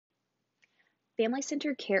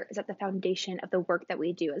Family-centered care is at the foundation of the work that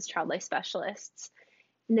we do as child life specialists.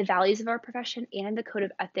 In the values of our profession and in the code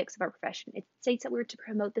of ethics of our profession, it states that we're to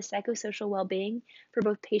promote the psychosocial well-being for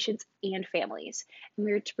both patients and families, and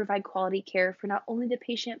we're to provide quality care for not only the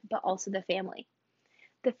patient but also the family.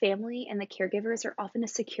 The family and the caregivers are often a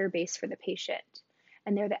secure base for the patient,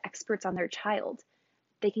 and they're the experts on their child.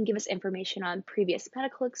 They can give us information on previous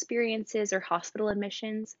medical experiences or hospital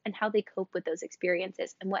admissions and how they cope with those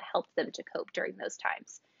experiences and what helped them to cope during those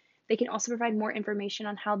times. They can also provide more information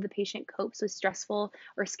on how the patient copes with stressful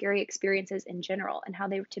or scary experiences in general and how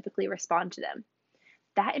they typically respond to them.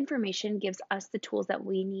 That information gives us the tools that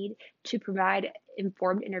we need to provide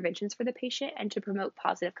informed interventions for the patient and to promote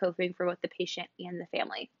positive coping for both the patient and the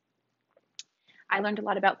family. I learned a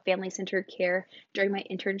lot about family-centered care during my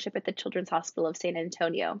internship at the Children's Hospital of San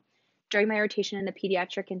Antonio. During my rotation in the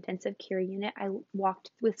pediatric intensive care unit, I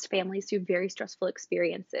walked with families through very stressful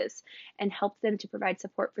experiences and helped them to provide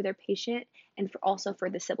support for their patient and also for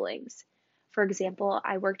the siblings. For example,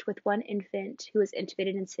 I worked with one infant who was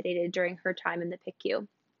intubated and sedated during her time in the PICU.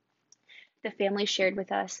 The family shared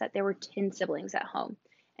with us that there were 10 siblings at home,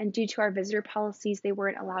 and due to our visitor policies, they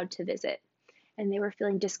weren't allowed to visit, and they were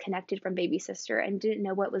feeling disconnected from baby sister and didn't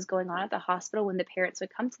know what was going on at the hospital when the parents would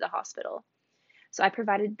come to the hospital. So I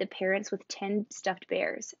provided the parents with 10 stuffed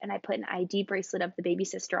bears, and I put an ID bracelet of the baby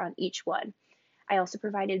sister on each one. I also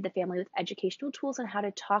provided the family with educational tools on how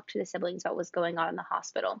to talk to the siblings about what was going on in the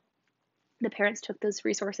hospital. The parents took those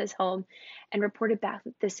resources home and reported back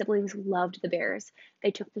that the siblings loved the bears. They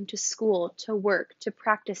took them to school, to work, to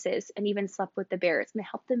practices, and even slept with the bears. And it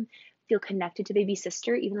helped them feel connected to baby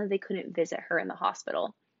sister, even though they couldn't visit her in the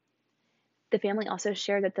hospital. The family also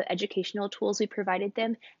shared that the educational tools we provided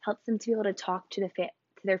them helped them to be able to talk to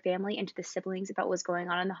their family and to the siblings about what was going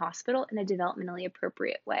on in the hospital in a developmentally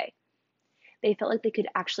appropriate way. They felt like they could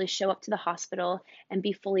actually show up to the hospital and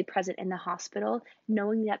be fully present in the hospital,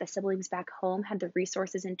 knowing that the siblings back home had the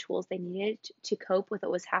resources and tools they needed to cope with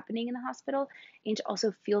what was happening in the hospital and to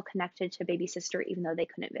also feel connected to baby sister even though they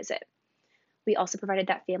couldn't visit. We also provided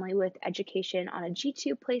that family with education on a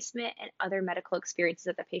G-tube placement and other medical experiences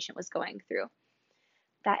that the patient was going through.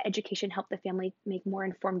 That education helped the family make more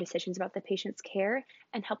informed decisions about the patient's care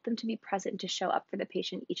and helped them to be present to show up for the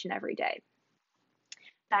patient each and every day.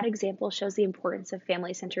 That example shows the importance of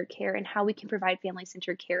family-centered care and how we can provide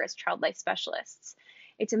family-centered care as child life specialists.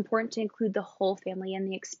 It's important to include the whole family in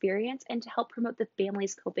the experience and to help promote the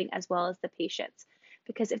family's coping as well as the patient's.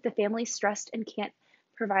 Because if the family's stressed and can't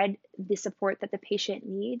provide the support that the patient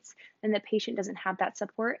needs, then the patient doesn't have that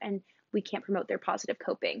support and we can't promote their positive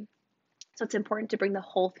coping. So it's important to bring the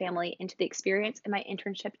whole family into the experience, and my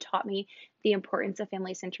internship taught me the importance of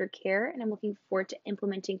family-centered care, and I'm looking forward to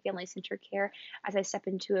implementing family-centered care as I step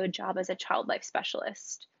into a job as a child life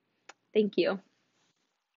specialist. Thank you.